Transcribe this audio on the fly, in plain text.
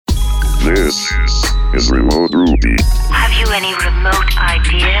This is Remote Ruby. Have you any remote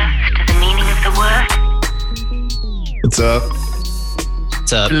idea to the meaning of the word? What's up?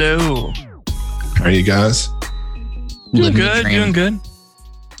 What's up? Hello. How are you guys? Doing good.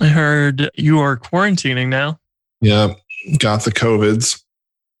 I heard you are quarantining now. Yep. Got the COVIDs.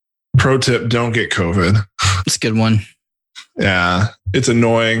 Pro tip, don't get COVID. It's a good one. Yeah. It's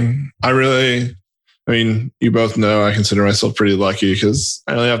annoying. I mean, you both know I consider myself pretty lucky because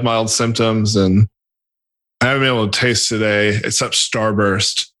I only have mild symptoms and I haven't been able to taste today except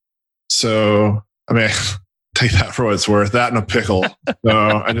Starburst. So, I mean, take that for what it's worth. That and a pickle.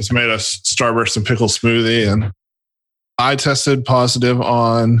 So I just made a Starburst and pickle smoothie, and I tested positive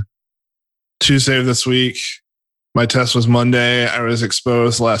on Tuesday of this week. My test was Monday. I was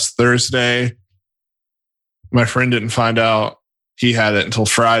exposed last Thursday. My friend didn't find out he had it until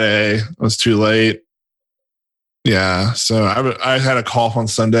Friday. It was too late. Yeah, so I had a cough on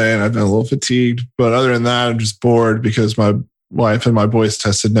Sunday and I've been a little fatigued. But other than that, I'm just bored because my wife and my boys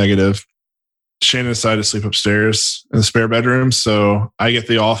tested negative. Shannon decided to sleep upstairs in the spare bedroom. So I get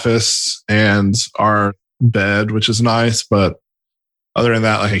the office and our bed, which is nice. But other than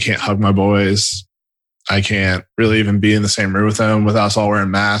that, like I can't hug my boys. I can't really even be in the same room with them without us all wearing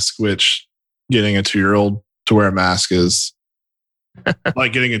masks, which getting a 2-year-old to wear a mask is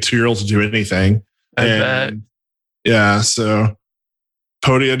like getting a 2-year-old to do anything. I bet. Yeah, so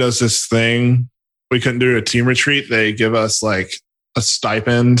Podia does this thing. We couldn't do a team retreat. They give us like a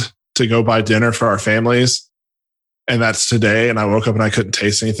stipend to go buy dinner for our families. And that's today. And I woke up and I couldn't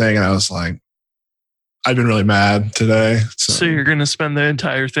taste anything. And I was like, I've been really mad today. So you're going to spend the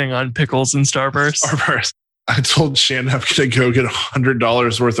entire thing on pickles and Starburst? Starburst. I told Shannon I'm going to go get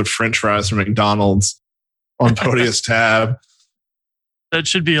 $100 worth of French fries from McDonald's on Podia's tab. That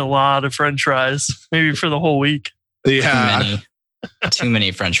should be a lot of French fries, maybe for the whole week. Yeah. Too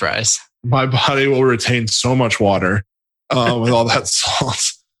many French fries. My body will retain so much water with all that salt.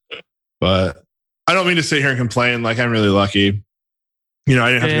 But I don't mean to sit here and complain. Like, I'm really lucky. You know, I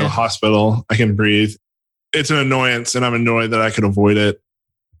didn't have to go to the hospital. I can breathe. It's an annoyance, and I'm annoyed that I could avoid it.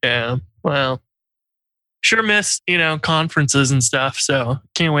 Yeah. Well, sure missed, conferences and stuff. So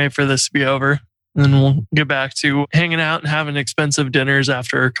can't wait for this to be over. And then we'll get back to hanging out and having expensive dinners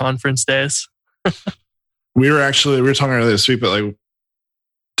after conference days. We were talking earlier this week, but like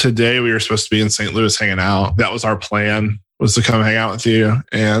today we were supposed to be in St. Louis hanging out. That was our plan, was to come hang out with you.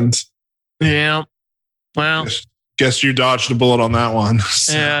 And yeah, well, guess you dodged a bullet on that one.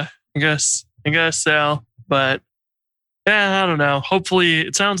 So. Yeah, I guess so. But yeah, I don't know. Hopefully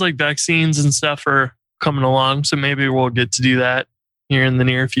it sounds like vaccines and stuff are coming along. So maybe we'll get to do that here in the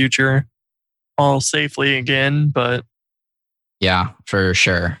near future, all safely again. But yeah, for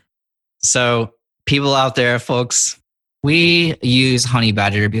sure. So people out there, folks, we use Honey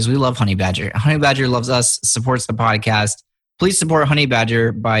Badger because we love Honey Badger. Honey Badger loves us, supports the podcast. Please support Honey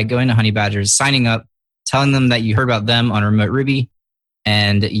Badger by going to Honey Badger, signing up, telling them that you heard about them on Remote Ruby,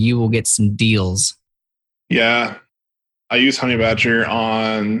 and you will get some deals. Yeah. I use Honey Badger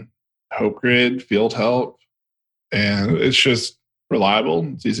on HopeGrid, Field Help, and it's just reliable.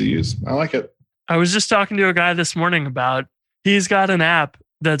 It's easy to use. I like it. I was just talking to a guy this morning about, he's got an app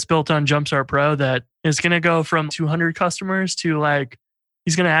that's built on Jumpstart Pro that is going to go from 200 customers to like,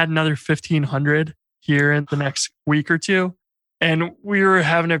 he's going to add another 1,500 here in the next week or two. And we were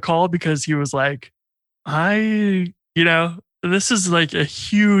having a call because he was like, this is like a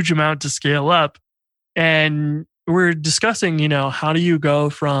huge amount to scale up. And we're discussing, how do you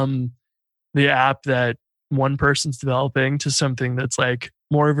go from the app that one person's developing to something that's like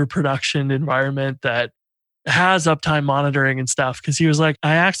more of a production environment that has uptime monitoring and stuff. Because he was like,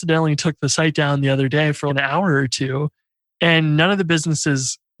 I accidentally took the site down the other day for an hour or two and none of the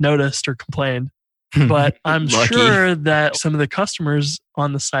businesses noticed or complained. But I'm sure that some of the customers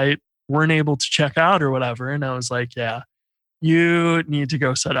on the site weren't able to check out or whatever. And I was like, yeah, you need to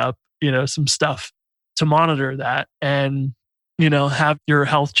go set up, some stuff to monitor that and, have your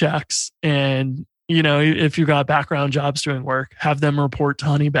health checks. And, if you got background jobs doing work, have them report to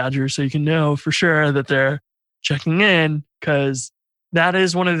Honey Badger so you can know for sure that they're checking in, because that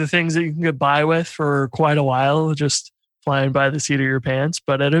is one of the things that you can get by with for quite a while, just flying by the seat of your pants.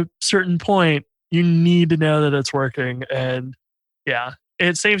 But at a certain point, you need to know that it's working. And yeah,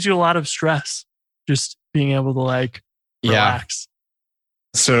 it saves you a lot of stress just being able to relax.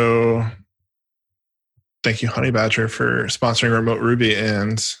 So thank you, Honey Badger, for sponsoring Remote Ruby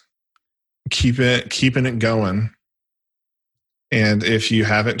and keeping it going. And if you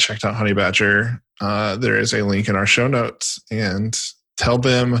haven't checked out Honey Badger, there is a link in our show notes, and tell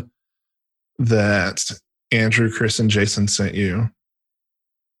them that Andrew, Chris, and Jason sent you.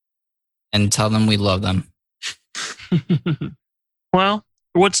 and tell them we love them. Well,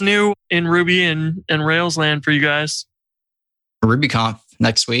 what's new in Ruby and Rails land for you guys? RubyConf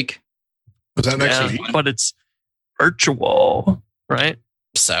next week. Was that next week? But it's virtual, right?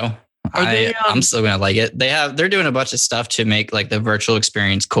 So I'm still gonna like it. They're doing a bunch of stuff to make like the virtual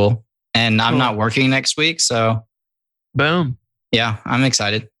experience cool. And I'm not working next week, so boom. Yeah, I'm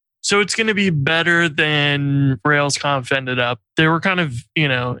excited. So it's going to be better than RailsConf ended up. They were kind of,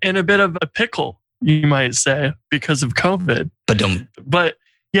 in a bit of a pickle, you might say, because of COVID. But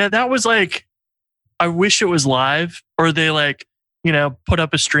yeah, that was like, I wish it was live, or they put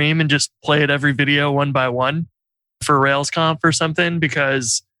up a stream and just play it every video one by one for RailsConf or something,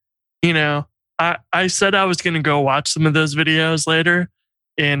 because, I said I was going to go watch some of those videos later.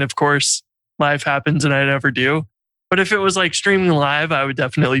 And of course, life happens and I never do. But if it was like streaming live, I would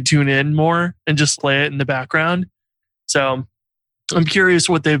definitely tune in more and just play it in the background. So I'm curious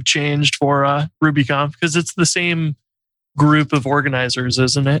what they've changed for RubyConf, because it's the same group of organizers,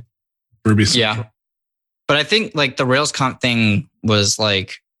 isn't it? Ruby. Yeah. But I think like the RailsConf thing was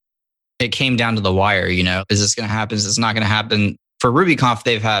like, it came down to the wire, is this going to happen? Is this not going to happen? For RubyConf,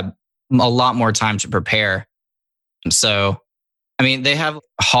 they've had a lot more time to prepare. So, they have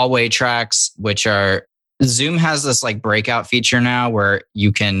hallway tracks, which are, Zoom has this like breakout feature now where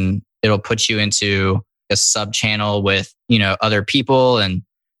it'll put you into a sub channel with, other people. And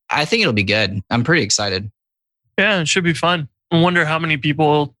I think it'll be good. I'm pretty excited. Yeah, it should be fun. I wonder how many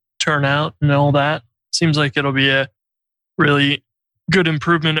people turn out and all that. Seems like it'll be a really good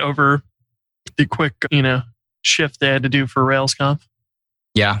improvement over the quick, shift they had to do for RailsConf.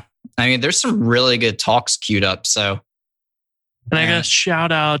 Yeah. There's some really good talks queued up. So, and I guess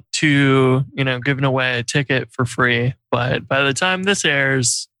shout out to, giving away a ticket for free. But by the time this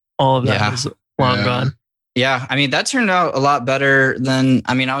airs, all of that is long gone. Yeah. That turned out a lot better than,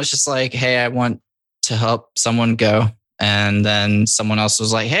 I was just like, hey, I want to help someone go. And then someone else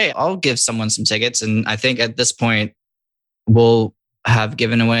was like, hey, I'll give someone some tickets. And I think at this point, we'll have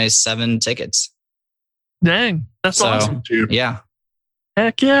given away 7 tickets. Dang. That's awesome. Yeah.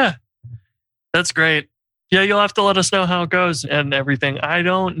 Heck yeah. That's great. Yeah, you'll have to let us know how it goes and everything. I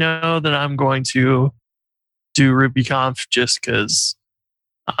don't know that I'm going to do RubyConf just because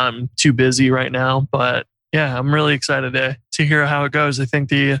I'm too busy right now. But yeah, I'm really excited to hear how it goes. I think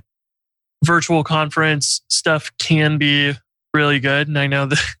the virtual conference stuff can be really good. And I know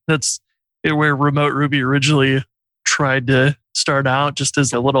that's where Remote Ruby originally tried to start out, just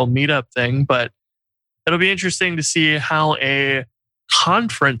as a little meetup thing. But it'll be interesting to see how a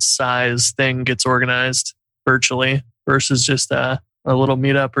conference size thing gets organized virtually versus just a little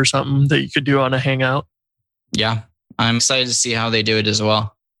meetup or something that you could do on a Hangout. Yeah, I'm excited to see how they do it as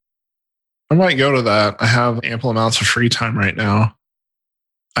well. I might go to that. I have ample amounts of free time right now.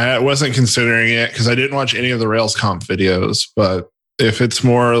 I wasn't considering it because I didn't watch any of the RailsConf videos, but if it's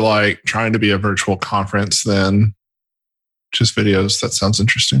more like trying to be a virtual conference than just videos, that sounds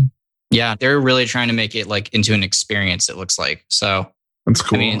interesting. Yeah, they're really trying to make it like into an experience, it looks like. So that's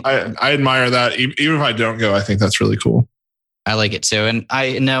cool. I admire that. Even if I don't go, I think that's really cool. I like it too. And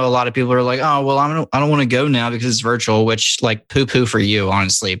I know a lot of people are like, oh, well, I don't want to go now because it's virtual, which like poo-poo for you,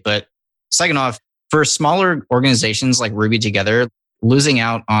 honestly. But second off, for smaller organizations like Ruby Together, losing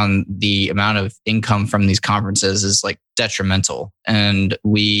out on the amount of income from these conferences is like detrimental. And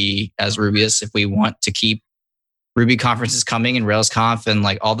we, as Rubyists, if we want to keep Ruby conferences coming and RailsConf and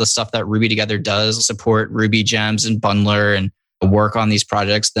like all the stuff that Ruby Together does, support Ruby Gems and Bundler and work on these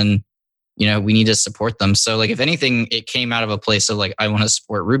projects, then, we need to support them. So like, if anything, it came out of a place of like, I want to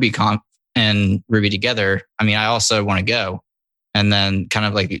support RubyConf and Ruby Together. I also want to go. And then kind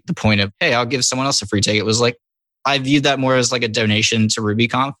of like the point of, hey, I'll give someone else a free ticket was like, I viewed that more as like a donation to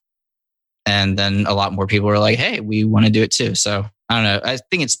RubyConf. And then a lot more people were like, hey, we want to do it too. So I don't know. I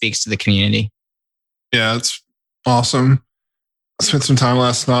think it speaks to the community. Yeah, it's awesome. I spent some time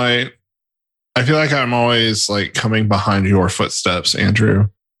last night. I feel like I'm always like coming behind your footsteps, Andrew.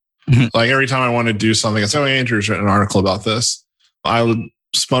 Like every time I want to do something, it's Andrew's written an article about this. I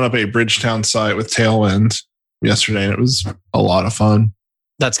spun up a Bridgetown site with Tailwind yesterday and it was a lot of fun.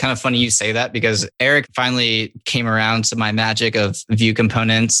 That's kind of funny you say that because Eric finally came around to my magic of Vue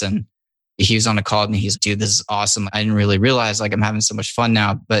components and he was on a call and he's, dude, this is awesome. I didn't really realize like I'm having so much fun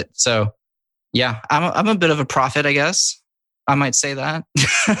now. But so, yeah, I'm a bit of a prophet, I guess. I might say that.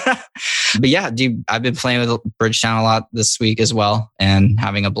 But yeah, dude, I've been playing with Bridgetown a lot this week as well and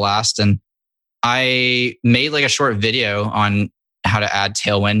having a blast. And I made like a short video on how to add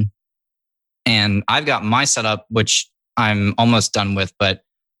Tailwind. And I've got my setup, which I'm almost done with, but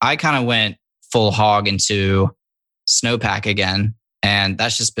I kind of went full hog into Snowpack again. And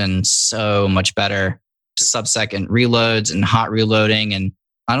that's just been so much better. Sub-second reloads and hot reloading. And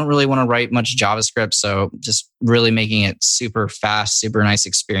I don't really want to write much JavaScript. So just really making it super fast, super nice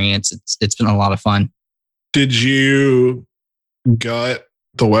experience. It's been a lot of fun. Did you gut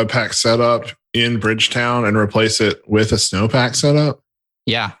the Webpack setup in Bridgetown and replace it with a Snowpack setup?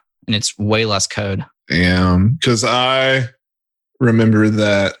 Yeah. And it's way less code. Damn. Because I remember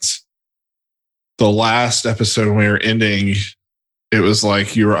that the last episode when we were ending, it was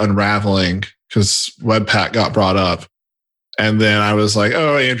like you were unraveling because Webpack got brought up. And then I was like,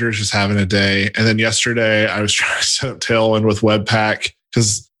 oh, Andrew's just having a day. And then yesterday I was trying to set up Tailwind with Webpack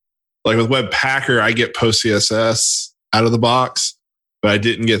because like with Webpacker, I get post CSS out of the box, but I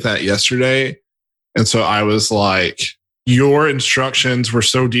didn't get that yesterday. And so I was like, your instructions were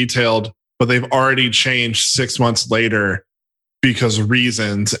so detailed, but they've already changed 6 months later because of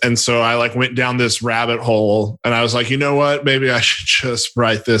reasons. And so I like went down this rabbit hole and I was like, you know what? Maybe I should just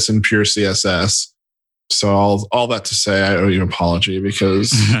write this in pure CSS. So all that to say, I owe you an apology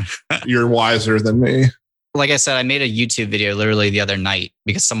because you're wiser than me. Like I said, I made a YouTube video literally the other night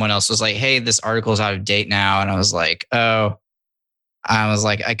because someone else was like, hey, this article is out of date now. And I was like, I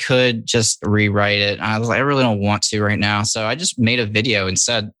could just rewrite it. And I was like, I really don't want to right now. So I just made a video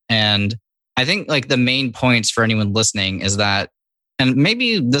instead. And I think like the main points for anyone listening is that, and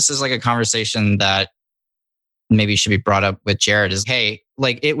maybe this is like a conversation that maybe should be brought up with Jared is, hey,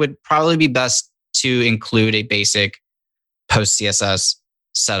 like it would probably be best to include a basic post CSS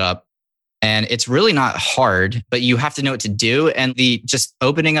setup. And it's really not hard, but you have to know what to do. And the just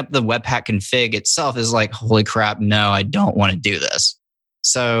opening up the Webpack config itself is like, holy crap, no, I don't want to do this.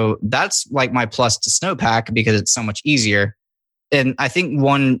 So that's like my plus to Snowpack because it's so much easier. And I think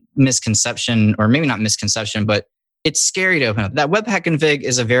one misconception, or maybe not misconception, but it's scary to open up. That Webpack config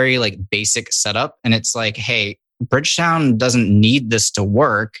is a very like basic setup. And it's like, hey, Bridgetown doesn't need this to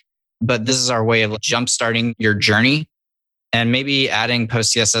work, but this is our way of jumpstarting your journey. And maybe adding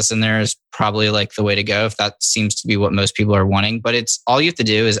post CSS in there is probably like the way to go if that seems to be what most people are wanting. But it's all you have to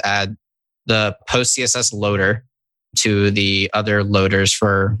do is add the post CSS loader to the other loaders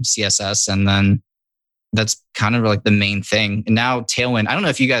for CSS. And then that's kind of like the main thing. And now Tailwind, I don't know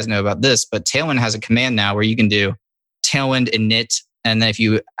if you guys know about this, but Tailwind has a command now where you can do Tailwind init. And then if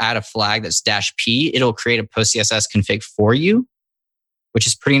you add a flag that's -p, it'll create a post CSS config for you, which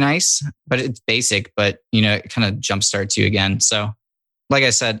is pretty nice, but it's basic, but it kind of jumpstarts you again. So like I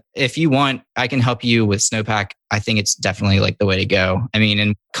said, if you want, I can help you with Snowpack. I think it's definitely like the way to go. I mean,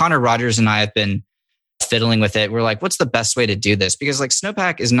 and Connor Rogers and I have been fiddling with it. We're like, what's the best way to do this? Because like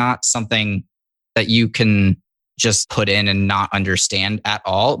Snowpack is not something that you can just put in and not understand at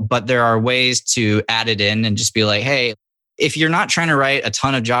all. But there are ways to add it in and just be like, hey, if you're not trying to write a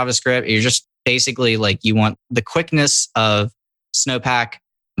ton of JavaScript, you're just basically like, you want the quickness of Snowpack,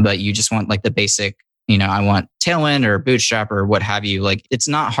 but you just want like the basic, I want Tailwind or Bootstrap or what have you. Like it's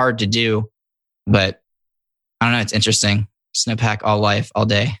not hard to do, but I don't know. It's interesting. Snowpack all life, all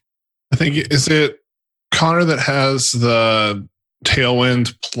day. I think, is it Connor that has the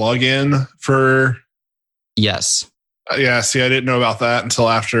Tailwind plugin for? Yes. Yeah. See, I didn't know about that until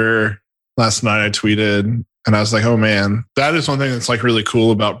after last night I tweeted and I was like, oh man, that is one thing that's like really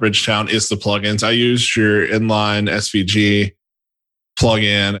cool about Bridgetown is the plugins. I used your inline SVG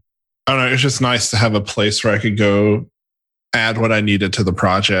plugin. I don't know. It's just nice to have a place where I could go add what I needed to the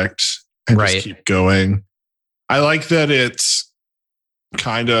project and just keep going. I like that it's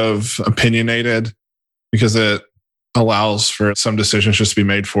kind of opinionated because it allows for some decisions just to be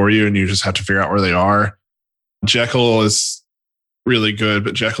made for you and you just have to figure out where they are. Jekyll is really good,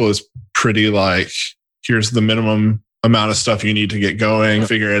 but Jekyll is pretty like, here's the minimum amount of stuff you need to get going,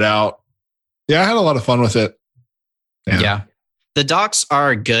 figure it out. Yeah, I had a lot of fun with it. Yeah. The docs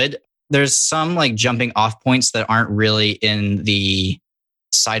are good. There's some like jumping off points that aren't really in the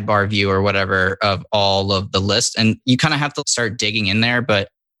sidebar view or whatever of all of the list. And you kind of have to start digging in there. But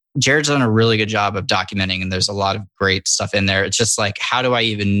Jared's done a really good job of documenting and there's a lot of great stuff in there. It's just like, how do I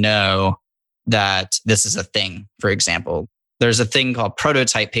even know that this is a thing? For example, there's a thing called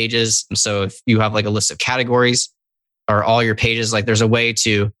prototype pages. So if you have like a list of categories or all your pages, like there's a way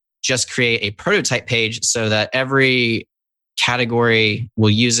to just create a prototype page so that every category will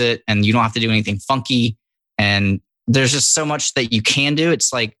use it and you don't have to do anything funky. And there's just so much that you can do.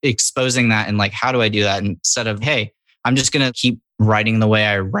 It's like exposing that and like, how do I do that? Instead of, hey, I'm just going to keep writing the way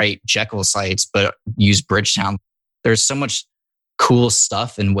I write Jekyll sites, but use Bridgetown. There's so much cool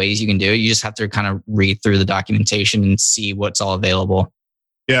stuff and ways you can do it. You just have to kind of read through the documentation and see what's all available.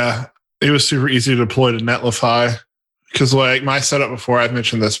 Yeah, it was super easy to deploy to Netlify because like my setup before, I've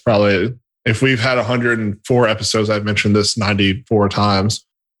mentioned this probably if we've had 104 episodes, I've mentioned this 94 times.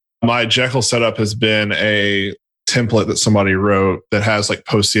 My Jekyll setup has been a template that somebody wrote that has like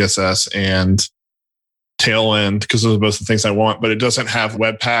post CSS and Tailwind, because those are both the things I want, but it doesn't have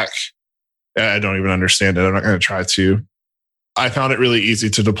Webpack. I don't even understand it. I'm not going to try to. I found it really easy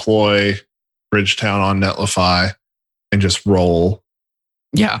to deploy Bridgetown on Netlify and just roll.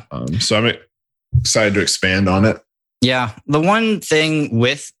 Yeah. So I'm excited to expand on it. Yeah. The one thing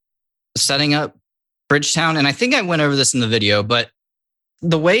with setting up Bridgetown, and I think I went over this in the video, but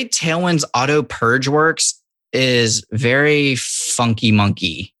the way Tailwind's auto purge works is very funky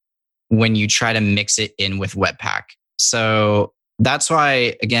monkey when you try to mix it in with Webpack. So that's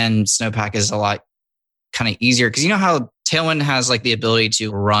why, again, Snowpack is a lot kind of easier, because you know how Tailwind has like the ability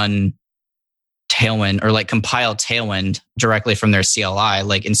to run Tailwind or like compile Tailwind directly from their CLI.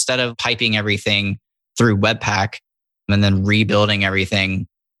 Like instead of piping everything through Webpack and then rebuilding everything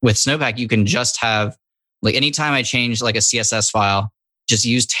with Snowpack, you can just have like anytime I change like a CSS file, just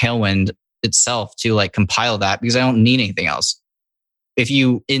use Tailwind itself to like compile that, because I don't need anything else. If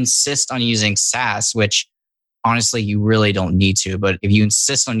you insist on using Sass, which honestly you really don't need to, but if you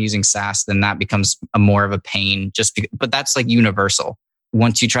insist on using Sass, then that becomes more of a pain. But that's like universal.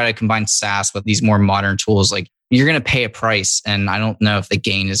 Once you try to combine Sass with these more modern tools, like you're going to pay a price, and I don't know if the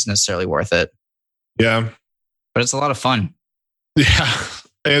gain is necessarily worth it. Yeah, but it's a lot of fun. Yeah,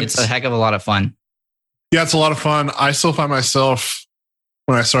 it's a heck of a lot of fun. Yeah, it's a lot of fun. I still find myself,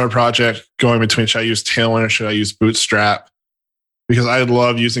 when I start a project, going between should I use Tailwind or should I use Bootstrap? Because I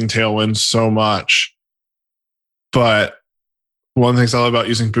love using Tailwind so much. But one of the things I love about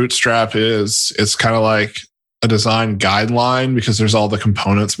using Bootstrap is it's kind of like a design guideline, because there's all the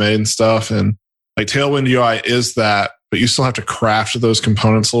components made and stuff. And like Tailwind UI is that, but you still have to craft those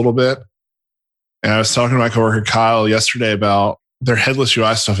components a little bit. And I was talking to my coworker Kyle yesterday about their headless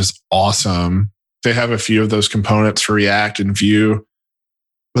UI stuff is awesome. They have a few of those components for React and Vue.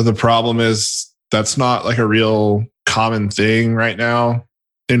 But the problem is that's not like a real common thing right now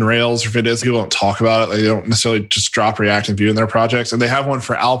in Rails. Or if it is, people don't talk about it. They don't necessarily just drop React and Vue in their projects. And they have one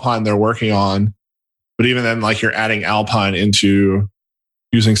for Alpine they're working on. But even then, like you're adding Alpine into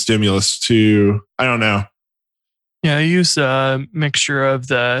using Stimulus to, I don't know. Yeah, I use a mixture of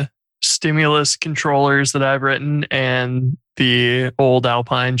the Stimulus controllers that I've written and the old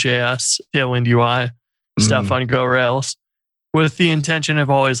Alpine JS Tailwind UI stuff on Go Rails, with the intention of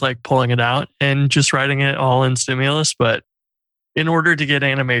always like pulling it out and just writing it all in Stimulus. But in order to get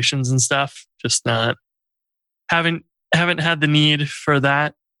animations and stuff, just not haven't had the need for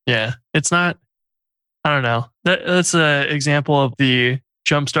that. Yeah, it's not. I don't know. That's an example of the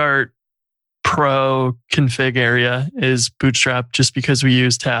Jumpstart Pro config area is Bootstrap, just because we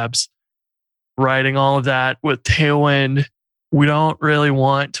use tabs. Writing all of that with Tailwind, we don't really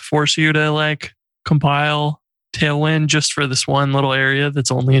want to force you to like compile Tailwind just for this one little area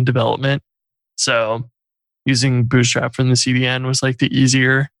that's only in development. So using Bootstrap from the CDN was like the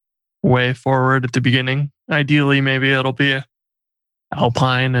easier way forward at the beginning. Ideally, maybe it'll be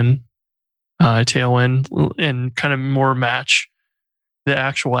Alpine and Tailwind and kind of more match the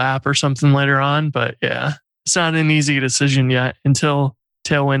actual app or something later on. But yeah, it's not an easy decision yet until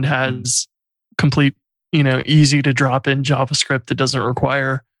Tailwind has complete, easy to drop in JavaScript that doesn't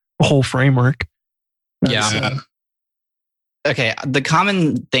require a whole framework. Yeah. Okay. The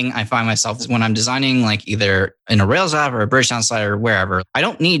common thing I find myself is when I'm designing like either in a Rails app or a Bridgetown site or wherever, I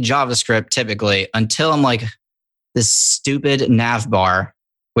don't need JavaScript typically until I'm like this stupid nav bar,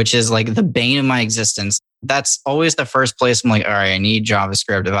 which is like the bane of my existence. That's always the first place I'm like, all right, I need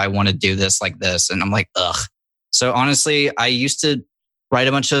JavaScript if I want to do this like this. And I'm like, ugh. So honestly, I used to write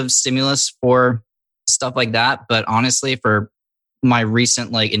a bunch of Stimulus for stuff like that. But honestly, for my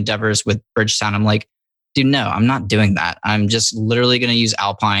recent like endeavors with Bridgetown, I'm like, dude, no, I'm not doing that. I'm just literally going to use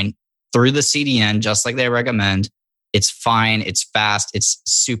Alpine through the CDN, just like they recommend. It's fine. It's fast. It's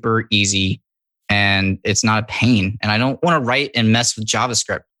super easy. And it's not a pain. And I don't want to write and mess with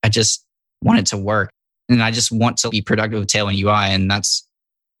JavaScript. I just want it to work. And I just want to be productive with Tailwind UI. And that's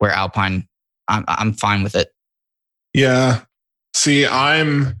where Alpine, I'm fine with it. Yeah. See,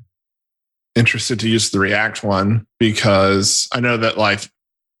 I'm interested to use the React one because I know that like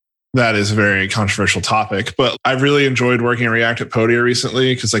that is a very controversial topic, but I've really enjoyed working in React at Podia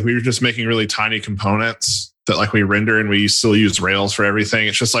recently because like we were just making really tiny components that like we render and we still use Rails for everything.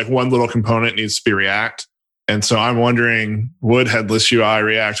 It's just like one little component needs to be React. And so I'm wondering, would headless UI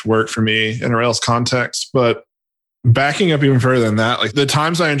React work for me in a Rails context? But backing up even further than that, like the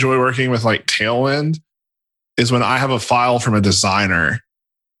times I enjoy working with like Tailwind is when I have a file from a designer.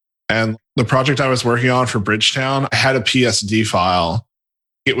 And the project I was working on for Bridgetown, I had a PSD file.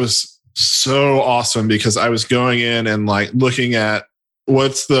 It was so awesome because I was going in and like looking at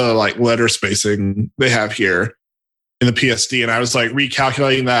what's the like letter spacing they have here in the PSD. And I was like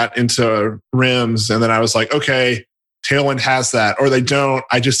recalculating that into rims. And then I was like, okay, Tailwind has that, or they don't.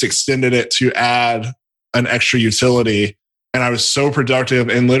 I just extended it to add an extra utility. And I was so productive.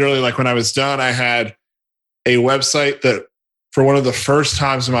 And literally, like when I was done, I had a website that for one of the first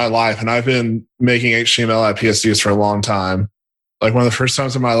times in my life, and I've been making HTML at PSDs for a long time, like one of the first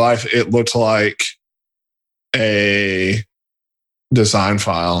times in my life, it looked like a design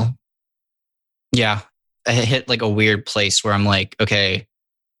file. Yeah. I hit like a weird place where I'm like, okay,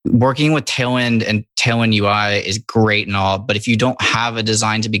 working with Tailwind and Tailwind UI is great and all, but if you don't have a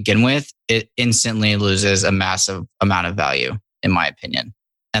design to begin with, it instantly loses a massive amount of value, in my opinion.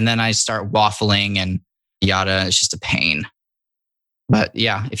 And then I start waffling and yada. It's just a pain. But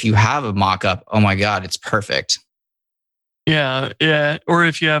yeah, if you have a mock-up, oh my God, it's perfect. Yeah. Or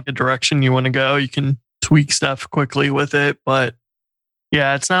if you have a direction you want to go, you can tweak stuff quickly with it. But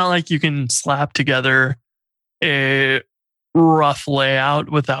yeah, it's not like you can slap together a rough layout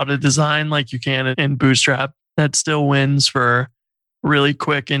without a design like you can in Bootstrap. That still wins for really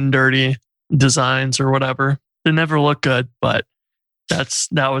quick and dirty designs or whatever. They never look good, but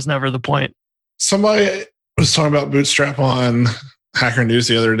that was never the point. Somebody was talking about Bootstrap on Hacker News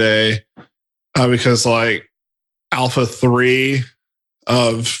the other day because like Alpha 3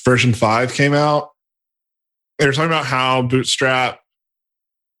 of version 5 came out. They were talking about how Bootstrap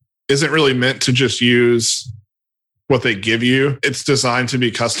isn't really meant to just use what they give you. It's designed to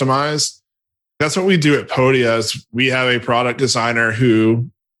be customized. That's what we do at Podia. Is we have a product designer who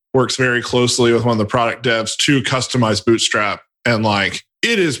works very closely with one of the product devs to customize Bootstrap. And like,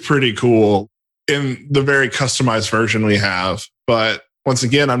 it is pretty cool in the very customized version we have. But once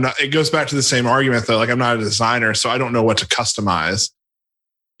again, it goes back to the same argument though. Like I'm not a designer, so I don't know what to customize.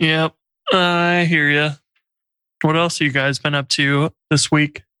 Yep. I hear you. What else have you guys been up to this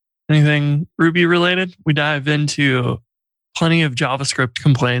week? Anything Ruby related? We dive into plenty of JavaScript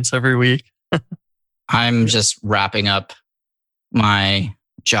complaints every week. I'm just wrapping up my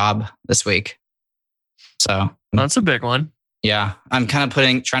job this week. So that's a big one. Yeah. I'm kind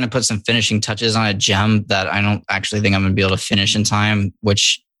of trying to put some finishing touches on a gem that I don't actually think I'm going to be able to finish in time,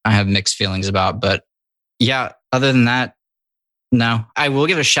 which I have mixed feelings about. But yeah, other than that, no. I will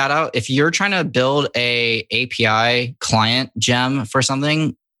give a shout out. If you're trying to build a API client gem for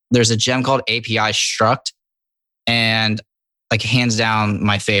something, there's a gem called APIStruct, and like hands down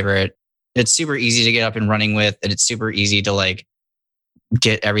my favorite. It's super easy to get up and running with, and it's super easy to like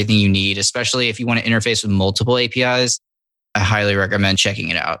get everything you need, especially if you want to interface with multiple APIs. I highly recommend checking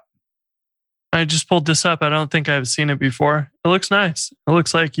it out. I just pulled this up. I don't think I've seen it before. It looks nice. It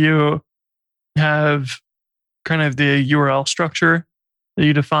looks like you have kind of the URL structure that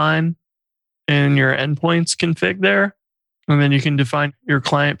you define in your endpoints config there. And then you can define your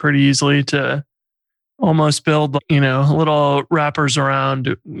client pretty easily to almost build, little wrappers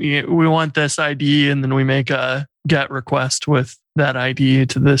around. We want this ID, and then we make a GET request with that ID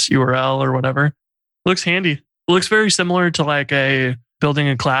to this URL or whatever. Looks handy. It looks very similar to like building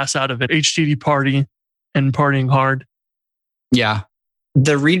a class out of an HTTP party and partying hard. Yeah.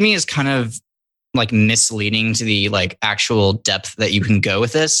 The README is kind of like misleading to the like actual depth that you can go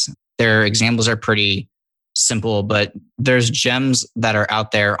with this. Their examples are pretty simple, but there's gems that are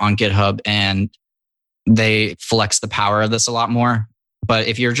out there on GitHub and they flex the power of this a lot more. But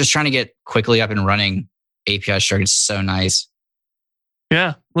if you're just trying to get quickly up and running, APIStruct is so nice.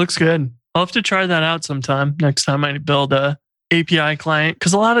 Yeah, looks good. I'll have to try that out sometime next time I build a API client.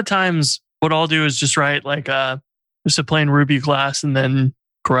 Because a lot of times what I'll do is just write like just a plain Ruby class and then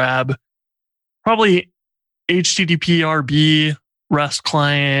grab probably HTTP RB, REST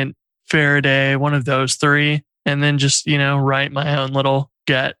client, Faraday, one of those three, and then just, write my own little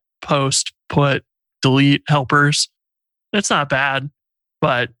get, post, put, delete helpers. It's not bad,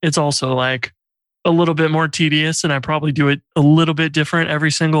 but it's also like a little bit more tedious, and I probably do it a little bit different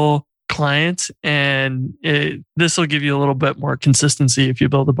every single client. And this will give you a little bit more consistency if you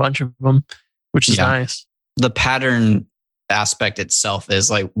build a bunch of them, which is nice. The pattern aspect itself is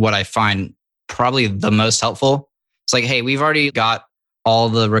like what I find probably the most helpful. It's like, hey, we've already got all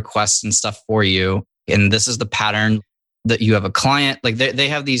the requests and stuff for you, and this is the pattern that you have a client. Like they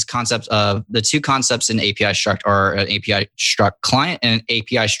have these concepts of the two concepts in APIStruct are an APIStruct client and an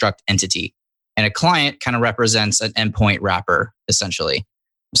APIStruct entity. And a client kind of represents an endpoint wrapper, essentially.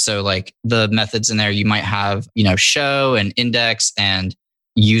 So like the methods in there, you might have, show and index and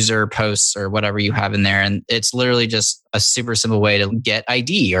user posts or whatever you have in there. And it's literally just a super simple way to get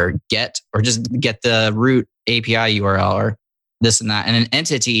ID or just get the root API URL or this and that. And an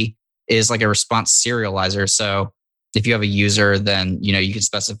entity is like a response serializer. So if you have a user, then, you can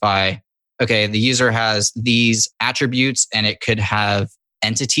specify, okay, the user has these attributes and it could have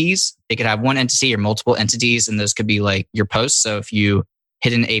entities. It could have one entity or multiple entities, and those could be like your posts. So if you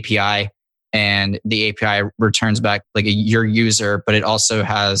hit an API and the API returns back like your user, but it also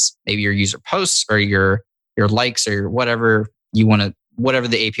has maybe your user posts or your likes or whatever you want to, whatever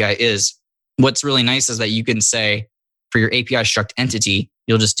the API is. What's really nice is that you can say for your APIStruct entity,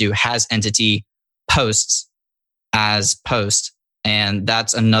 you'll just do has entity posts as post. And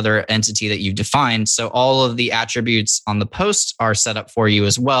that's another entity that you've defined. So all of the attributes on the post are set up for you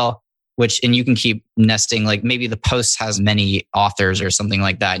as well, and you can keep nesting, like maybe the post has many authors or something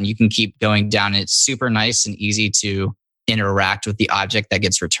like that. And you can keep going down. It's super nice and easy to interact with the object that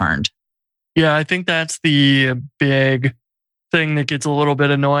gets returned. Yeah, I think that's the big thing that gets a little bit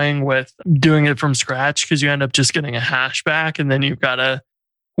annoying with doing it from scratch, because you end up just getting a hash back and then you've got to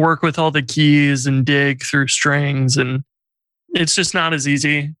work with all the keys and dig through strings, and it's just not as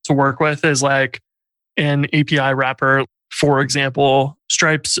easy to work with as like an API wrapper. For example,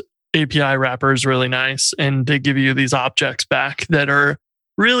 Stripe's API wrapper is really nice, and they give you these objects back that are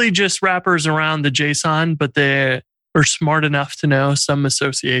really just wrappers around the JSON, but they are smart enough to know some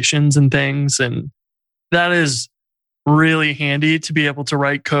associations and things. And that is really handy to be able to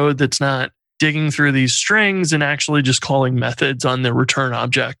write code that's not digging through these strings and actually just calling methods on the return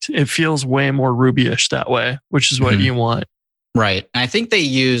object. It feels way more Ruby-ish that way, which is what you want. Right. And I think they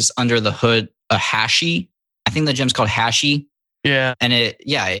use under the hood a Hashie. I think the gem's called Hashie. Yeah. And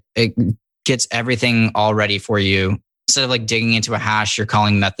it gets everything all ready for you. Instead of like digging into a hash, you're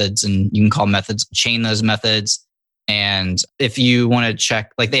calling methods, and you can call methods, chain those methods. And if you want to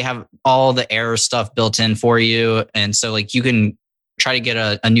check, like they have all the error stuff built in for you. And so like you can try to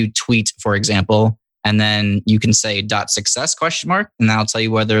get a new tweet, for example, and then you can say .success ? And that'll tell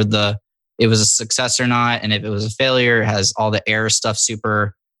you whether it was a success or not. And if it was a failure, it has all the error stuff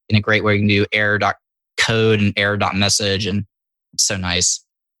super in a great way. You can do error.code and error.message, and it's so nice.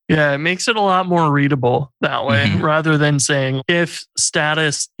 Yeah, it makes it a lot more readable that way, rather than saying if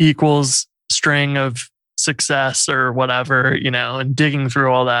status equals string of success or whatever, and digging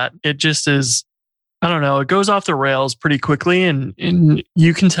through all that. It just is, I don't know, it goes off the rails pretty quickly, and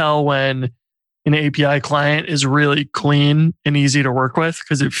you can tell when an API client is really clean and easy to work with,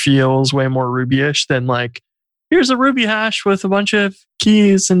 because it feels way more Ruby-ish than like, here's a Ruby hash with a bunch of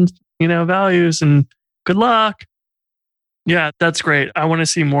keys and, values, and good luck. Yeah, that's great. I want to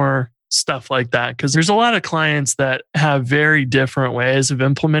see more stuff like that, because there's a lot of clients that have very different ways of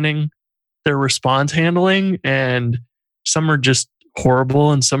implementing their response handling, and some are just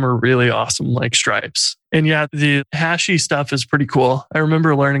horrible and some are really awesome, like Stripes. And yeah, the Hashie stuff is pretty cool. I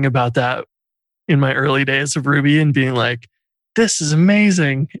remember learning about that in my early days of Ruby and being like, this is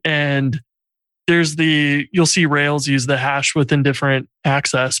amazing. And you'll see Rails use the hash within different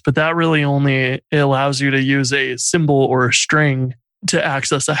access, but that really only allows you to use a symbol or a string to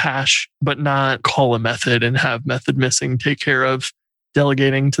access a hash, but not call a method and have method missing take care of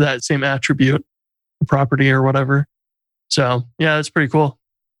delegating to that same attribute, property or whatever. So yeah, that's pretty cool.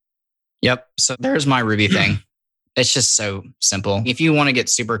 Yep. So there's my Ruby thing. It's just so simple. If you want to get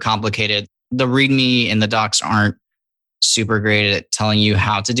super complicated, the README and the docs aren't super great at telling you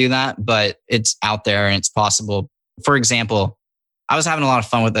how to do that, but it's out there and it's possible. For example, I was having a lot of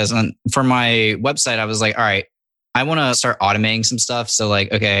fun with this. And for my website, I was like, all right, I want to start automating some stuff. So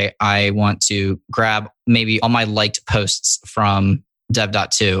like, okay, I want to grab maybe all my liked posts from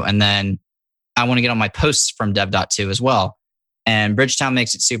dev.to, and then I want to get all my posts from dev.to as well. And Bridgetown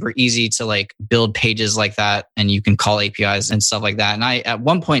makes it super easy to like build pages like that, and you can call APIs and stuff like that. And I, at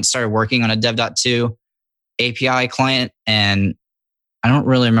one point, started working on a dev.to API client, and I don't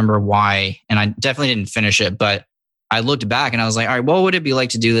really remember why, and I definitely didn't finish it, but I looked back and I was like, all right, what would it be like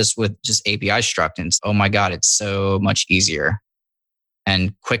to do this with just APIStruct? And oh my God, it's so much easier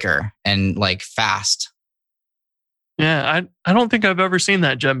and quicker and like fast. Yeah, I don't think I've ever seen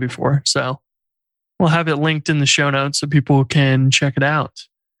that gem before. So we'll have it linked in the show notes so people can check it out.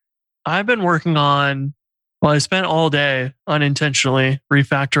 I've been working on, I spent all day unintentionally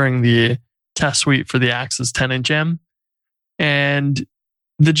refactoring the test suite for the Axis tenant gem. And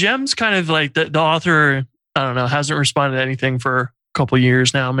the gem's kind of like the author, I don't know, hasn't responded to anything for a couple of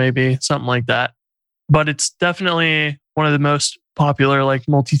years now, maybe something like that. But it's definitely one of the most popular like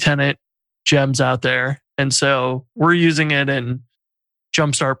multi-tenant gems out there. And so we're using it in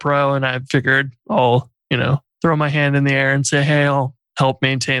Jumpstart Pro, and I figured I'll, throw my hand in the air and say, hey, I'll help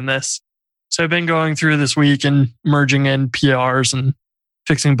maintain this. So I've been going through this week and merging in PRs and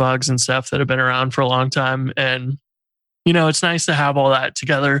fixing bugs and stuff that have been around for a long time. And, it's nice to have all that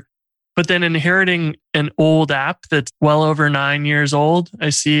together But then inheriting an old app that's well over 9 years old, I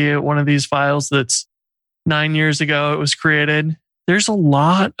see one of these files that's 9 years ago it was created. There's a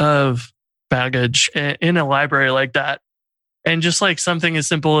lot of baggage in a library like that. And just like something as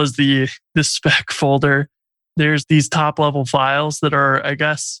simple as the spec folder, there's these top level files that are, I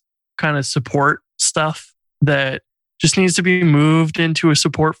guess, kind of support stuff that just needs to be moved into a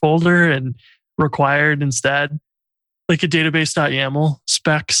support folder and required instead. Like a database.yaml,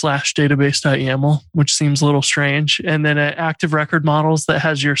 spec/database.yaml, which seems a little strange. And then an active record models that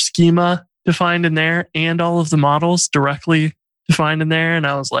has your schema defined in there and all of the models directly defined in there. And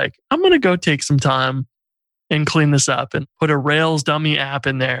I was like, I'm going to go take some time and clean this up and put a Rails dummy app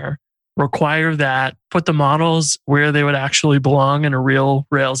in there, require that, put the models where they would actually belong in a real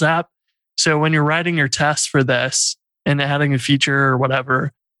Rails app. So when you're writing your tests for this and adding a feature or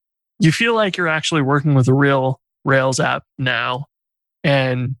whatever, you feel like you're actually working with a real Rails app now.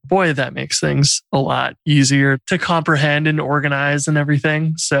 And boy, that makes things a lot easier to comprehend and organize and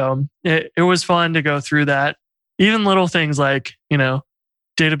everything. So it was fun to go through that. Even little things like,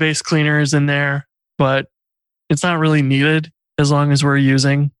 database cleaners in there, but it's not really needed as long as we're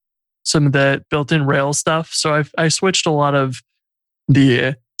using some of the built-in Rails stuff. So I switched a lot of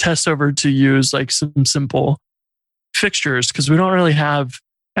the tests over to use like some simple fixtures because we don't really have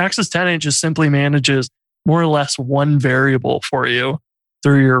Access Tenant just simply manages more or less one variable for you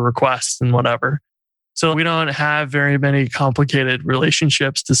through your requests and whatever. So we don't have very many complicated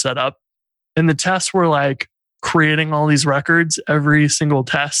relationships to set up. And the tests were like creating all these records every single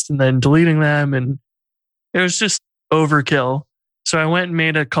test and then deleting them. And it was just overkill. So I went and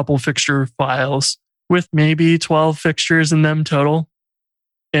made a couple fixture files with maybe 12 fixtures in them total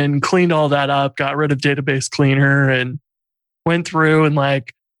and cleaned all that up, got rid of database cleaner and went through and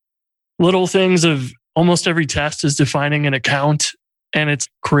like little things of almost every test is defining an account and it's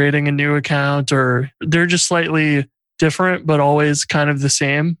creating a new account, or they're just slightly different, but always kind of the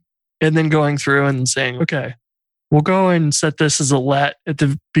same. And then going through and saying, okay, we'll go and set this as a let at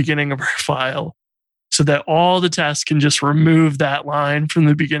the beginning of our file so that all the tests can just remove that line from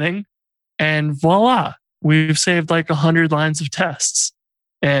the beginning. And voila, we've saved like 100 lines of tests.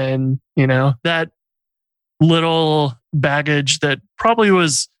 And, that little baggage that probably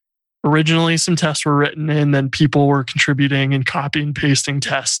was originally some tests were written and then people were contributing and copy and pasting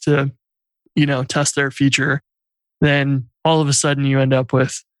tests to, test their feature. Then all of a sudden you end up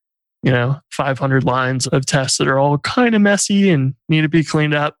with, 500 lines of tests that are all kind of messy and need to be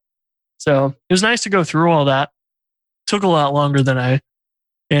cleaned up. So it was nice to go through all that. Took a lot longer than I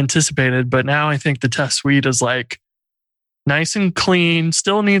anticipated, but now I think the test suite is like nice and clean,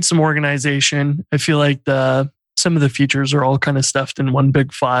 still needs some organization. I feel like some of the features are all kind of stuffed in one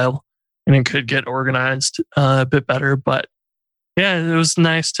big file and it could get organized a bit better. But yeah, it was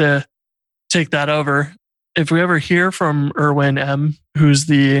nice to take that over. If we ever hear from Erwin M., who's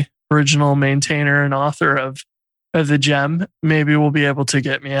the original maintainer and author of the gem, maybe we'll be able to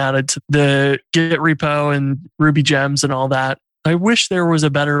get me added to the Git repo and Ruby gems and all that. I wish there was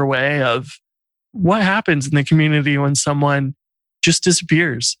a better way of what happens in the community when someone just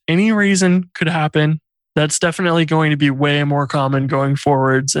disappears. Any reason could happen. That's definitely going to be way more common going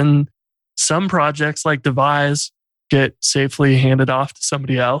forwards. And some projects like Devise get safely handed off to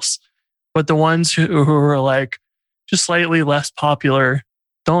somebody else. But the ones who are like just slightly less popular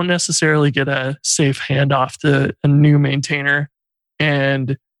don't necessarily get a safe handoff to a new maintainer.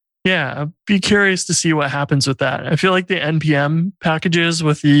 And yeah, be curious to see what happens with that. I feel like the NPM packages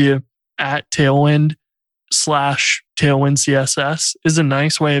with the @tailwind/Tailwind CSS is a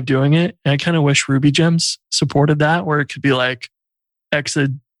nice way of doing it. And I kind of wish Ruby gems supported that, where it could be like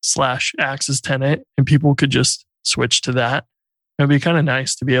exid/access tenant and people could just switch to that. It'd be kind of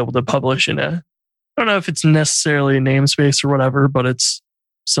nice to be able to publish in I don't know if it's necessarily a namespace or whatever, but it's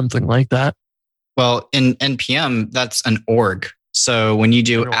something like that. Well, in NPM, that's an org. So when you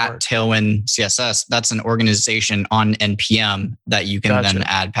do @Tailwind CSS, that's an organization on NPM that you can then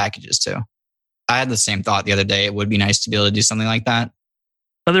add packages to. I had the same thought the other day. It would be nice to be able to do something like that.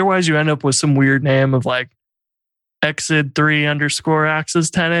 Otherwise, you end up with some weird name of like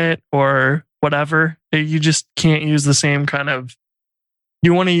exid3_access tenant or whatever. You just can't use the same kind of.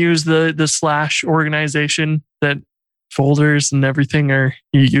 You want to use the slash organization that folders and everything are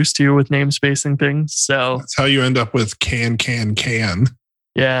you used to with namespacing things. So that's how you end up with can.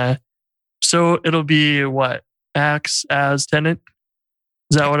 Yeah. So it'll be what? Acts as tenant?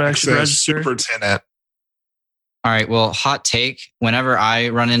 Is that what I should register? Super tenant. All right. Well, hot take. Whenever I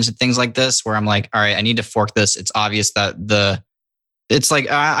run into things like this where I'm like, all right, I need to fork this. It's obvious that the it's like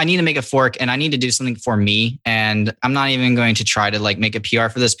I need to make a fork and I need to do something for me. And I'm not even going to try to like make a PR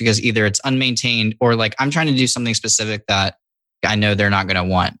for this because either it's unmaintained or like I'm trying to do something specific that I know they're not going to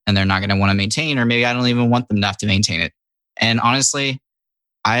want and they're not going to want to maintain, or maybe I don't even want them to have to maintain it. And honestly,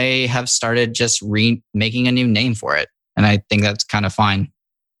 I have started just making a new name for it. And I think that's kind of fine.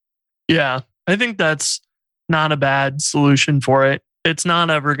 Yeah, I think that's not a bad solution for it. It's not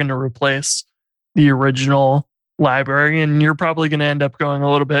ever going to replace the original library, and you're probably going to end up going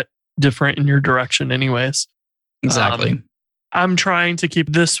a little bit different in your direction anyways. Exactly. I'm trying to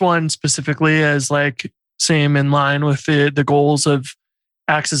keep this one specifically as like same in line with the goals of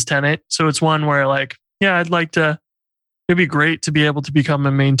Axis Tenant. So it's one where like, yeah, I'd like to, it'd be great to be able to become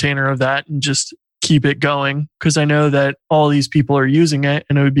a maintainer of that and just keep it going, because I know that all these people are using it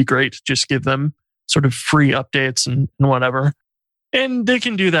and it would be great to just give them sort of free updates and whatever. And they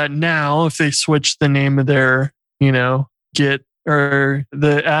can do that now if they switch the name of their, Git or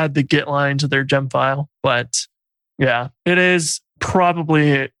add the Git line to their gem file. But yeah, it is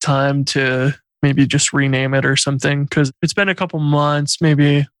probably time to maybe just rename it or something, because it's been a couple months,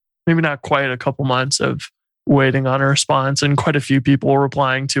 maybe not quite a couple months of waiting on a response and quite a few people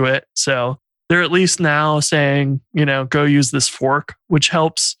replying to it. So they're at least now saying, go use this fork, which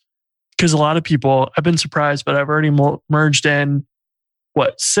helps, because a lot of people, I've been surprised, but I've already merged in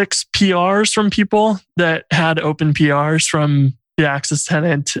 6 PRs from people that had open PRs from the Axis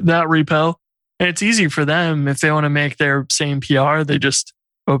Tenant, that repo. And it's easy for them if they want to make their same PR, they just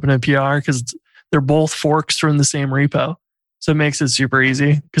open a PR because they're both forks from the same repo. So it makes it super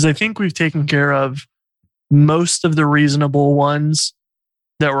easy, because I think we've taken care of most of the reasonable ones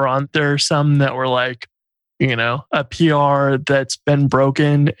that were on there. Some that were like, a PR that's been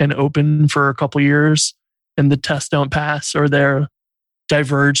broken and open for a couple years and the tests don't pass, or they're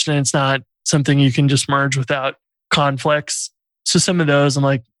diverged and it's not something you can just merge without conflicts. So some of those I'm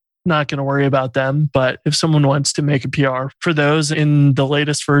like, not going to worry about them. But if someone wants to make a PR for those in the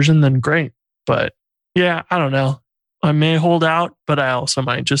latest version, then great. But yeah, I don't know. I may hold out, but I also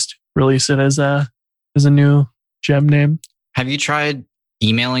might just release it as a new gem name. Have you tried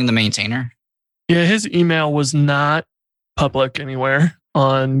emailing the maintainer? Yeah, his email was not public anywhere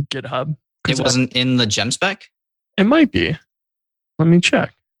on GitHub. It wasn't in the gem spec? It might be. Let me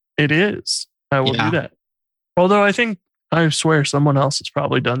check. It is. I will do that. Although I swear someone else has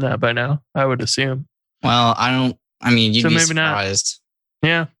probably done that by now, I would assume. Well, you'd be surprised. Not.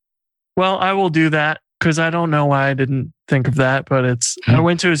 Yeah. Well, I will do that, because I don't know why I didn't think of that, but I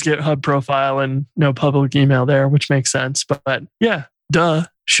went to his GitHub profile and no public email there, which makes sense. But yeah, duh.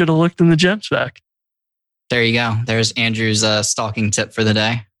 Should have looked in the gem spec. There you go. There's Andrew's stalking tip for the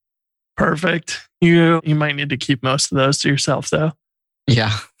day. Perfect. You might need to keep most of those to yourself, though.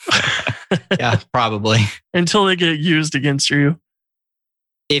 Yeah. Yeah, probably. Until they get used against you.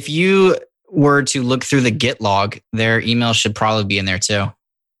 If you were to look through the Git log, their email should probably be in there too.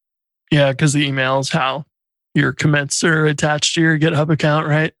 Yeah, because the email is how your commits are attached to your GitHub account,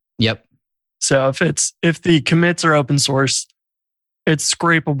 right? Yep. So if the commits are open source, it's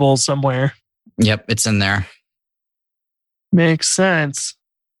scrapable somewhere. Yep, it's in there. Makes sense.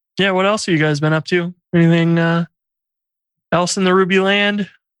 Yeah, what else have you guys been up to? Anything else in the Ruby land?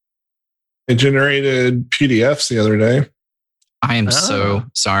 I generated PDFs the other day. I am so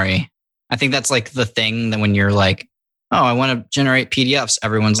sorry. I think that's like the thing that when you're like, oh, I want to generate PDFs,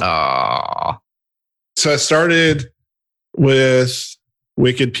 everyone's, oh. So I started with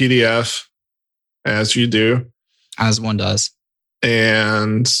Wicked PDF, as you do. As one does.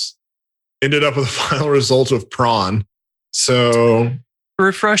 And ended up with a final result of prawn. So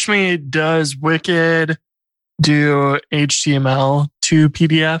refresh me, does Wicked do HTML to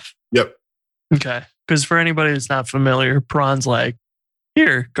PDF? Yep. Okay. Because for anybody that's not familiar, prawn's like,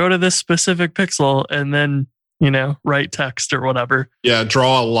 here, go to this specific pixel and then, write text or whatever. Yeah,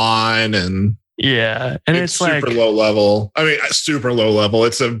 draw a line and yeah. And it's super like low level. I mean, super low level.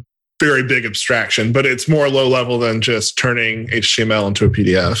 It's a very big abstraction, but it's more low level than just turning HTML into a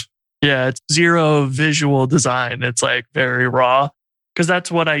PDF. Yeah, it's zero visual design. It's like very raw, because that's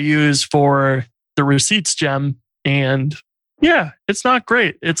what I use for the receipts gem. And yeah, it's not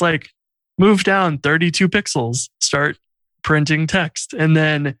great. It's like move down 32 pixels, start printing text. And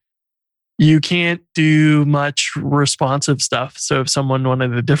then you can't do much responsive stuff. So if someone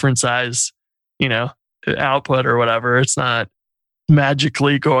wanted a different size, output or whatever, it's not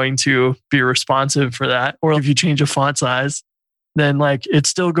magically going to be responsive for that. Or if you change a font size, then like it's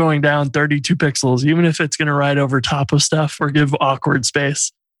still going down 32 pixels, even if it's going to write over top of stuff or give awkward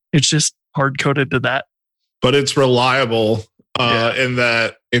space. It's just hard coded to that. But it's reliable in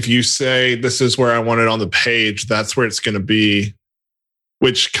that if you say this is where I want it on the page, that's where it's going to be.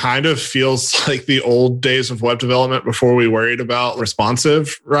 which kind of feels like the old days of web development before we worried about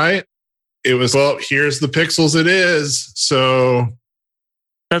responsive, right? It was, well, here's the pixels it is. So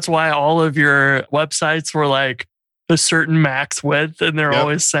that's why all of your websites were like a certain max width and they're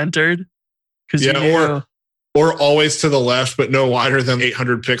always centered. Yeah, or always to the left, but no wider than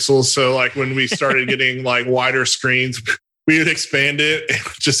 800 pixels. So like when we started getting like wider screens, we would expand it and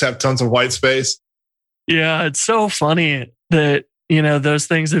just have tons of white space. Yeah, it's so funny that, those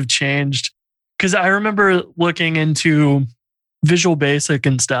things have changed. Because I remember looking into Visual Basic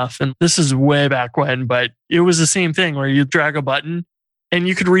and stuff, and this is way back when, but it was the same thing where you drag a button and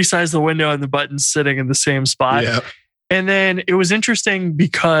you could resize the window and the button's sitting in the same spot. Yeah. And then it was interesting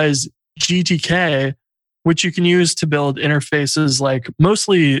because GTK, which you can use to build interfaces, like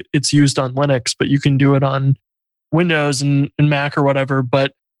mostly it's used on Linux, but you can do it on Windows and Mac or whatever.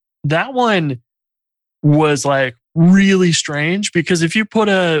 But that one was like really strange because if you put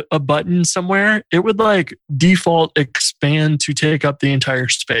a button somewhere, it would like default expand to take up the entire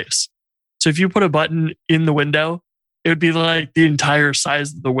space. So if you put a button in the window, it would be like the entire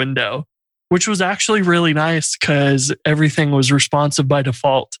size of the window, which was actually really nice because everything was responsive by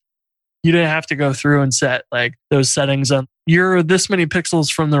default. You didn't have to go through and set like those settings on you're this many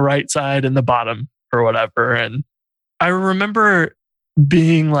pixels from the right side and the bottom or whatever. And I remember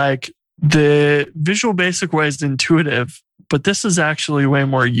being like, the Visual Basic way is intuitive, but this is actually way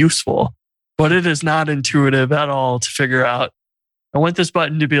more useful. But it is not intuitive at all to figure out. I want this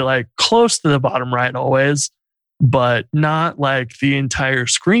button to be like close to the bottom right always, but not like the entire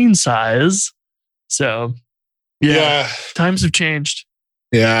screen size. So yeah. Times have changed.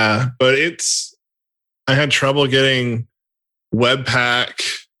 Yeah, but I had trouble getting Webpack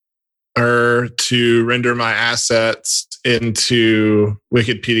to render my assets into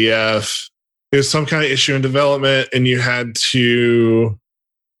Wicked PDF. It was some kind of issue in development and you had to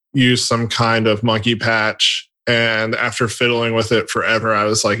use some kind of monkey patch. And after fiddling with it forever, I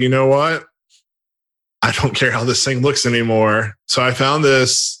was like, you know what? I don't care how this thing looks anymore. So I found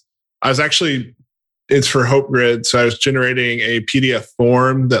this. It's for HopeGrid. So I was generating a PDF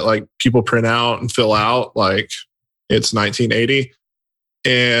form that like people print out and fill out like it's 1980.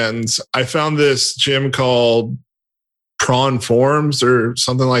 And I found this gem called Prawn Forms or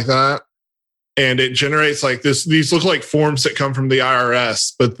something like that. And it generates like this. These look like forms that come from the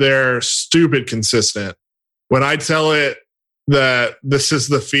IRS, but they're stupid consistent. When I tell it that this is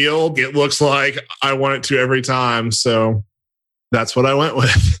the field, it looks like I want it to every time. So that's what I went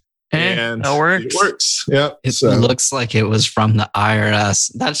with. And that works. It works. Yeah. It looks like it was from the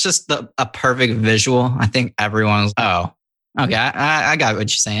IRS. That's just a perfect visual. I think everyone's, okay. I got what you're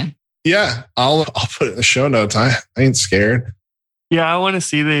saying. Yeah. I'll put it in the show notes. I ain't scared. Yeah. I want to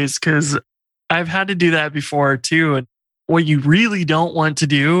see these because I've had to do that before too. And what you really don't want to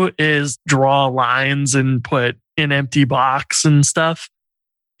do is draw lines and put an empty box and stuff.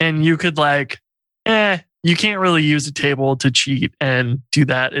 And you could you can't really use a table to cheat and do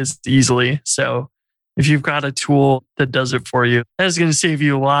that as easily. So if you've got a tool that does it for you, that's going to save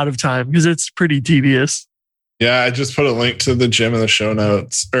you a lot of time because it's pretty tedious. Yeah, I just put a link to the gym in the show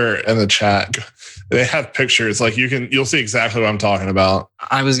notes or in the chat. They have pictures. Like you'll see exactly what I'm talking about.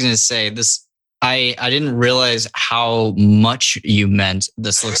 I was going to say this. I didn't realize how much you meant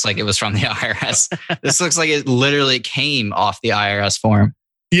this looks like it was from the IRS. This looks like it literally came off the IRS form.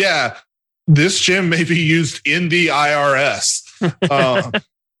 Yeah. This gem may be used in the IRS.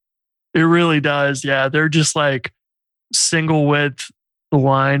 It really does. Yeah. They're just like single width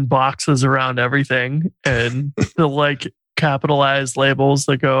line boxes around everything and the like capitalized labels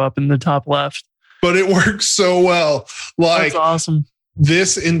that go up in the top left. But it works so well. That's awesome.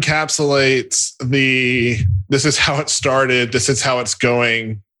 This encapsulates this is how it started, this is how it's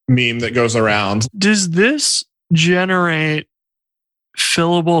going meme that goes around. Does this generate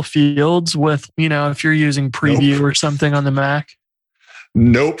fillable fields with, if you're using preview or something on the Mac?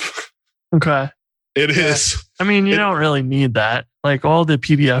 Nope. Okay. It is. I mean, you don't really need that. Like all the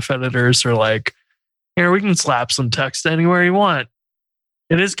PDF editors are like, here, we can slap some text anywhere you want.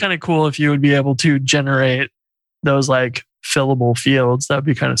 It is kind of cool if you would be able to generate those like fillable fields. That'd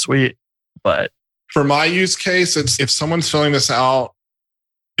be kind of sweet. But for my use case, it's if someone's filling this out,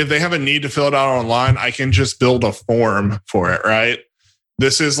 if they have a need to fill it out online, I can just build a form for it, right?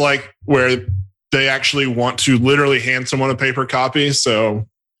 This is like where they actually want to literally hand someone a paper copy. So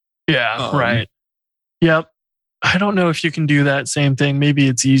yeah, right. Yep. I don't know if you can do that same thing. Maybe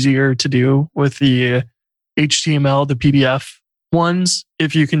it's easier to do with the HTML, the PDF ones.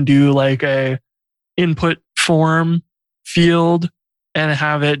 If you can do like a input form field and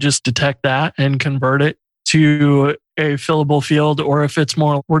have it just detect that and convert it to a fillable field or if it's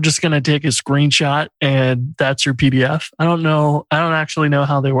more, we're just going to take a screenshot and that's your PDF. I don't know. I don't actually know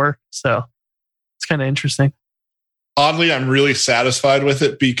how they work. So it's kind of interesting. Oddly, I'm really satisfied with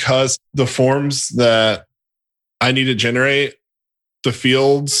it because the forms that I need to generate, the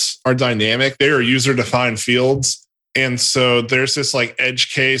fields are dynamic. They are user-defined fields. And so there's this like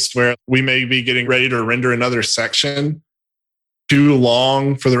edge case where we may be getting ready to render another section too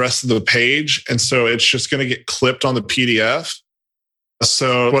long for the rest of the page. And so it's just going to get clipped on the PDF.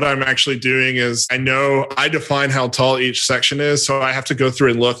 So what I'm actually doing is I know I define how tall each section is. So I have to go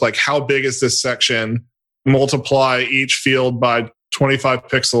through and look like how big is this section, multiply each field by 25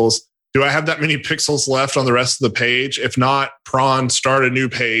 pixels. Do I have that many pixels left on the rest of the page? If not, prawn, start a new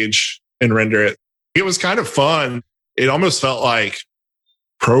page and render it. It was kind of fun. It almost felt like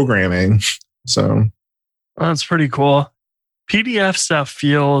programming. So that's pretty cool. PDF stuff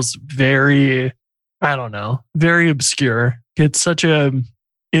feels very, I don't know, very obscure. It's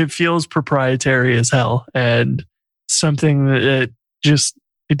it feels proprietary as hell and something that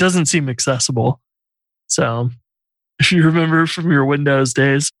it doesn't seem accessible. So if you remember from your Windows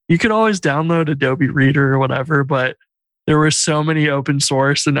days, you could always download Adobe Reader or whatever, but there were so many open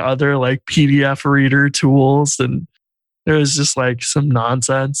source and other like PDF reader tools, and it was just like some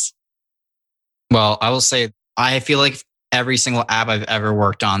nonsense. Well, I will say, I feel like every single app I've ever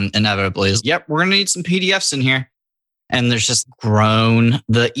worked on inevitably is, yep, we're going to need some PDFs in here. And there's just grown.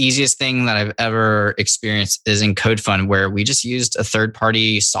 The easiest thing that I've ever experienced is in CodeFund, where we just used a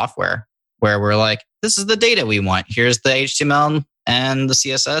third-party software where we're like, this is the data we want. Here's the HTML and the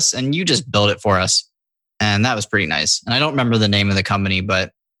CSS, and you just build it for us. And that was pretty nice. And I don't remember the name of the company,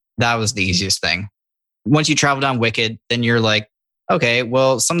 but that was the easiest thing. Once you travel down Wicked, then you're like, okay,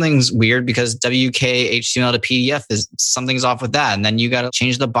 well, something's weird because WK HTML to PDF is something's off with that. And then you got to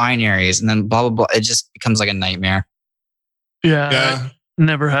change the binaries and then blah, blah, blah. It just becomes like a nightmare. Yeah. I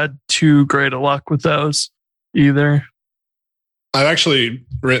never had too great a luck with those either. I've actually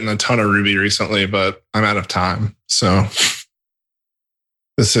written a ton of Ruby recently, but I'm out of time. So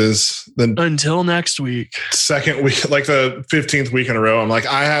this is until next week. Second week, like the 15th week in a row. I'm like,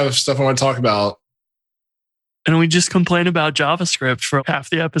 I have stuff I want to talk about. And we just complain about JavaScript for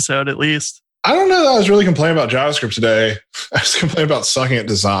half the episode at least. I don't know that I was really complaining about JavaScript today. I was complaining about sucking at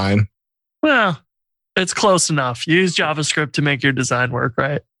design. Well, it's close enough. Use JavaScript to make your design work,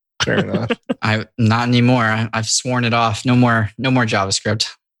 right? Fair enough. Not anymore. I've sworn it off. No more JavaScript.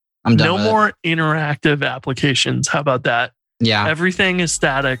 I'm done. No with more it. interactive applications. How about that? Yeah. Everything is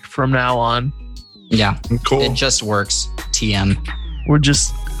static from now on. Yeah. Cool. It just works. TM. We'll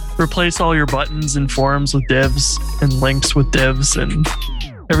just replace all your buttons and forms with divs and links with divs, and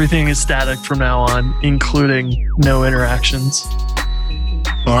everything is static from now on, including no interactions.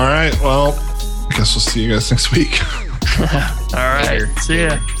 All right. Well, I guess we'll see you guys next week. All right. Later. See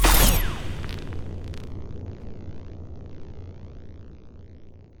ya.